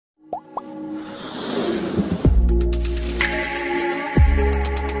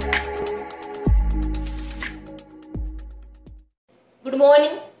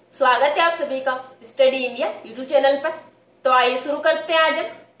सभी का study India YouTube channel पर। तो आइए शुरू करते हैं आज हम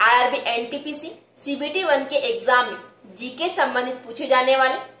आरआरबी एनटीपीसी सीबीटी 1 के एग्जाम में जीके संबंधित पूछे जाने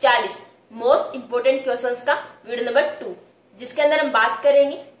वाले 40 मोस्ट इंपोर्टेंट क्वेश्चंस का वीडियो नंबर 2, जिसके अंदर हम बात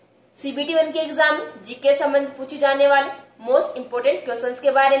करेंगे सीबीटी 1 के एग्जाम में जीके संबंधित पूछे जाने वाले मोस्ट इंपोर्टेंट क्वेश्चंस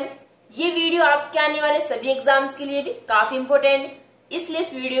के बारे में। ये वीडियो आपके आने वाले सभी एग्जाम्स के लिए भी काफी इंपोर्टेंट है, इसलिए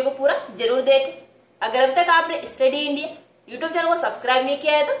इस वीडियो को पूरा जरूर देखें। अगर अब तक आपने स्टडी इंडिया यूट्यूब चैनल को सब्सक्राइब नहीं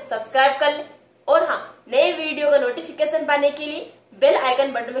किया है तो सब्सक्राइब कर ले, और हाँ, नए वीडियो का नोटिफिकेशन पाने के लिए बेल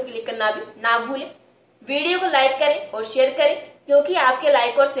आइकन बटन में क्लिक करना भी ना भूलें। वीडियो को लाइक करें और शेयर करें, क्योंकि आपके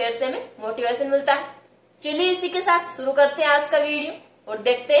लाइक और शेयर से हमें मोटिवेशन मिलता है। चलिए इसी के साथ शुरू करते हैं आज का वीडियो और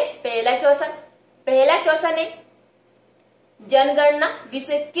देखते हैं पहला क्वेश्चन। पहला क्वेश्चन है, जनगणना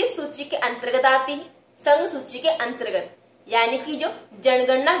विषय किस सूची के अंतर्गत आती है? संघ सूची के अंतर्गत, यानी कि जो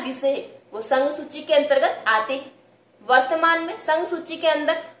जनगणना विषय है वो संघ सूची के अंतर्गत आते हैं। वर्तमान में संघ सूची के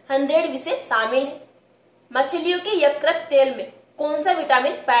अंदर 100 विषय शामिल है। मछलियों के यकृत तेल में कौन सा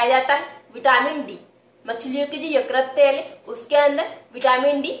विटामिन पाया जाता है? Vitamin D. मछलियों की जो यकृत तेल है उसके अंदर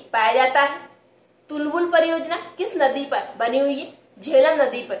विटामिन डी पाया जाता है। तुलबुल परियोजना किस नदी पर बनी हुई है? झेलम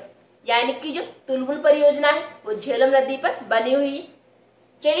नदी पर, यानी कि जो तुलबुल परियोजना है वो झेलम नदी पर बनी हुई है।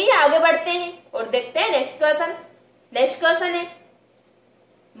 चलिए आगे बढ़ते हैं और देखते हैं नेक्स्ट क्वेश्चन। नेक्स्ट क्वेश्चन है,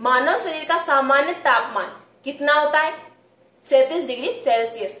 मानव शरीर का सामान्य तापमान कितना होता है? 37 डिग्री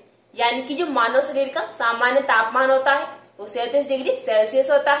सेल्सियस, यानी कि जो मानव शरीर का सामान्य तापमान होता है वो 37 डिग्री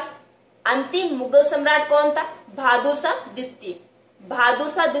सेल्सियस होता है। अंतिम मुगल सम्राट कौन था? बहादुर शाह द्वितीय। बहादुर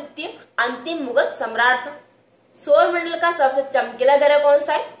शाह द्वितीय अंतिम मुगल सम्राट था। सौर मंडल का सबसे चमकीला ग्रह कौन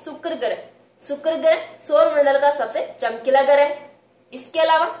सा है? शुक्र ग्रह। शुक्र ग्रह सौर मंडल का सबसे चमकीला ग्रह है। इसके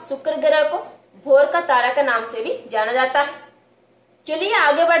अलावा शुक्र ग्रह को भोर का तारा के नाम से भी जाना जाता है। चलिए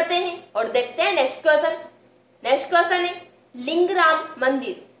आगे बढ़ते हैं और देखते हैं नेक्स्ट क्वेश्चन। नेक्स्ट क्वेश्चन है, लिंगराम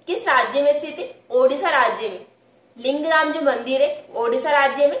मंदिर किस राज्य में स्थित है? ओडिशा राज्य में। लिंगराम जो मंदिर है ओडिशा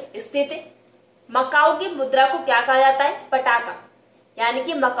राज्य में स्थित है। मकाऊ की मुद्रा को क्या कहा जाता है? पटाखा, यानी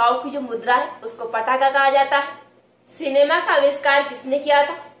कि मकाऊ की जो मुद्रा है उसको पटाखा कहा जाता है। सिनेमा का आविष्कार किसने किया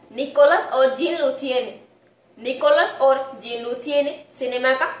था? निकोलस और जीन लुथिये ने। निकोलस और जीन लुथिये ने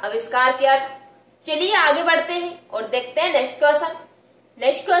सिनेमा का आविष्कार किया था। चलिए आगे बढ़ते हैं और देखते हैं नेक्स्ट क्वेश्चन।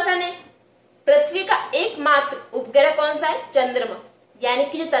 नेक्स्ट क्वेश्चन है, पृथ्वी का एकमात्र उपग्रह कौन सा है? चंद्रमा, यानी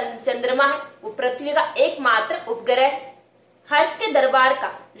कि जो चंद्रमा है वो पृथ्वी का एकमात्र उपग्रह है। हर्ष के दरबार का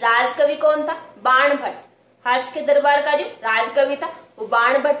राजकवि कौन था? बाण भट्ट। हर्ष के दरबार का जो राजकवि था वो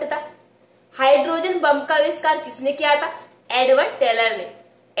बाण भट्ट था। हाइड्रोजन बम का आविष्कार किसने किया था? एडवर्ड टेलर ने।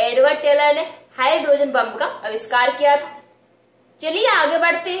 एडवर्ड टेलर ने हाइड्रोजन बम का आविष्कार किया था। चलिए आगे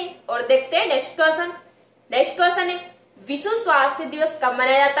बढ़ते हैं और देखते हैं नेक्स्ट क्वेश्चन। नेक्स्ट क्वेश्चन है, विश्व स्वास्थ्य दिवस कब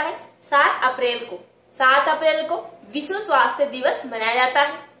मनाया जाता है? 7 अप्रैल को। 7 अप्रैल को विश्व स्वास्थ्य दिवस मनाया जाता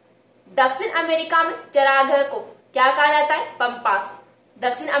है। दक्षिण अमेरिका में चरागाह को क्या कहा जाता है? पंपास।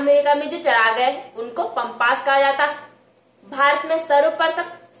 दक्षिण अमेरिका में जो चरागाह है उनको पंपास कहा जाता है। भारत में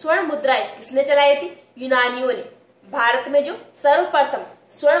सर्वप्रथम स्वर्ण मुद्राएं किसने चलाई थी? यूनानियों ने। भारत में जो सर्वप्रथम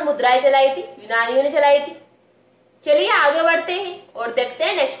स्वर्ण मुद्राएं चलाई थी यूनानियों ने चलाई थी। चलिए आगे बढ़ते हैं और देखते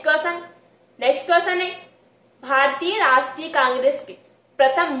हैं नेक्स्ट क्वेश्चन। नेक्स्ट क्वेश्चन है, भारतीय राष्ट्रीय कांग्रेस के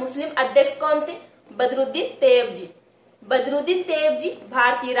प्रथम मुस्लिम अध्यक्ष कौन थे? बदरुद्दीन तैयब जी। बदरुद्दीन तैयब जी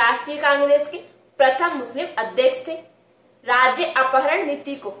भारतीय राष्ट्रीय कांग्रेस के प्रथम मुस्लिम अध्यक्ष थे। राज्य अपहरण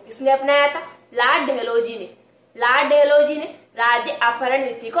नीति को किसने अपनाया था? लॉर्ड डेहलोजी ने। लॉर्ड डेहलोजी ने राज्य अपहरण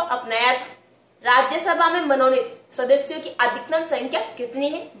नीति को अपनाया था। राज्यसभा में मनोनीत सदस्यों की अधिकतम संख्या कितनी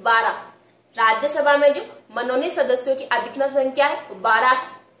है? 12। राज्यसभा में जो मनोनीत सदस्यों की अधिकतम संख्या है वो 12 है।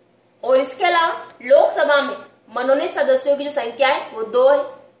 और इसके अलावा लोकसभा में मनोनीत सदस्यों की जो संख्या है वो 2 है।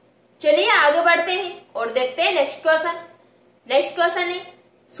 चलिए आगे बढ़ते हैं और देखते हैं नेक्स्ट क्वेश्चन। नेक्स्ट क्वेश्चन है,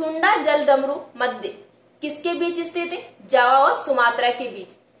 सुंडा जल डमरू मध्य किसके बीच स्थित है? जावा और सुमात्रा के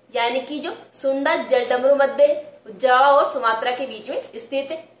बीच, यानी कि जो सुंडा जल डमरू मध्य है वो जावा और सुमात्रा के बीच में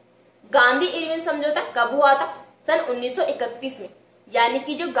स्थित है। गांधी इरविन समझौता कब हुआ था? सन 1931 में, यानी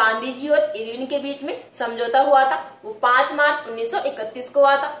कि जो गांधी जी और इरविन के बीच में समझौता हुआ था वो 5 मार्च 1931 को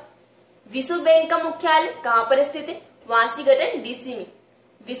हुआ था। विश्व बैंक का मुख्यालय कहाँ पर स्थित है? वाशिंगटन डीसी में।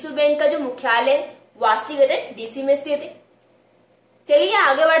 विश्व बैंक का जो मुख्यालय है वाशिंगटन डीसी में स्थित है। चलिए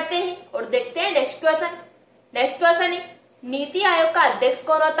आगे बढ़ते हैं और देखते हैं नेक्स्ट क्वेश्चन। नेक्स्ट क्वेश्चन है, नीति आयोग का अध्यक्ष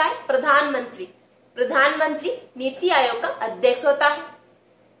कौन होता है? प्रधानमंत्री। प्रधानमंत्री नीति आयोग का अध्यक्ष होता है।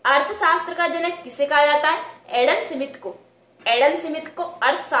 अर्थशास्त्र का जनक किसे कहा जाता है? एडम स्मिथ को। एडम स्मिथ को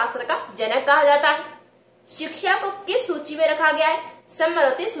अर्थशास्त्र का जनक कहा जाता है। शिक्षा को किस सूची में रखा गया है?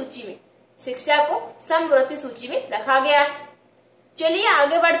 समवर्ती सूची में। शिक्षा को समवर्ती सूची में रखा गया है। चलिए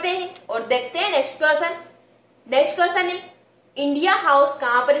आगे बढ़ते हैं और देखते हैं नेक्स्ट क्वेश्चन। नेक्स्ट क्वेश्चन है, इंडिया हाउस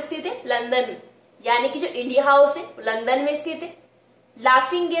कहाँ पर स्थित है? लंदन में। यानी कि जो इंडिया हाउस है वो लंदन में स्थित है।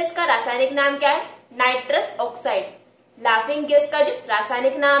 लाफिंग गैस का रासायनिक नाम क्या है? Nitrous oxide. लाफिंग गैस का जो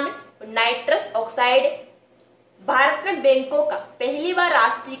रासायनिक नाम है वो नाइट्रस ऑक्साइड है। भारत में बैंकों का पहली बार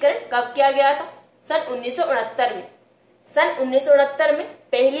राष्ट्रीयकरण कब किया गया था? सन 1969 में। सन 1969 में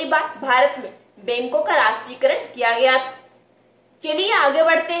पहली बार भारत में बैंकों का राष्ट्रीयकरण किया गया था। चलिए आगे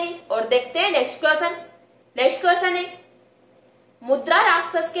बढ़ते हैं और देखते हैं नेक्स्ट क्वेश्चन। नेक्स्ट क्वेश्चन है, मुद्रा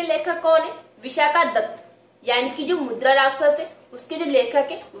राक्षस के लेखक कौन है? विशाखा दत्त। यानी कि जो मुद्रा राक्षस है उसके जो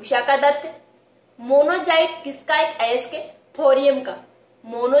लेखक है विशाखा दत्त है। मोनोजाइट किसका एक अयस्क है? थोरियम का।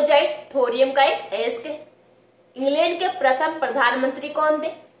 मोनोजाइट थोरियम का एक अयस्क है। इंग्लैंड के प्रथम प्रधानमंत्री कौन थे?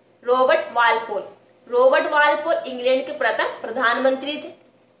 Robert Walpole. Robert Walpole England के प्रथम प्रधानमंत्री थे।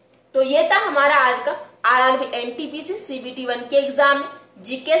 तो ये था हमारा आज का आरआरबी एनटीपीसी सीबीटी 1 के एग्जाम में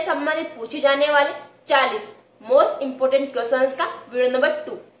जीके संबंधित पूछे जाने वाले 40 मोस्ट इंपोर्टेंट क्वेश्चंस का वीडियो नंबर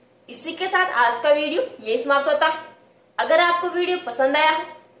 2। इसी के साथ आज का वीडियो यही समाप्त होता है। अगर आपको वीडियो पसंद आया हो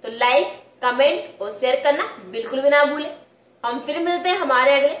तो लाइक, कमेंट और शेयर करना बिल्कुल भी ना भूलें। हम फिर मिलते हैं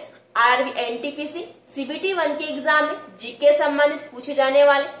हमारे अगले आरआरबी एनटीपीसी सीबीटी 1 के एग्जाम में जीके संबंधित पूछे जाने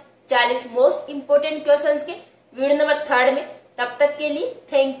वाले 40 मोस्ट इंपोर्टेंट क्वेश्चंस के वीडियो नंबर 3 में। तब तक के लिए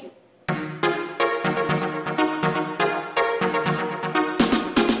थैंक यू।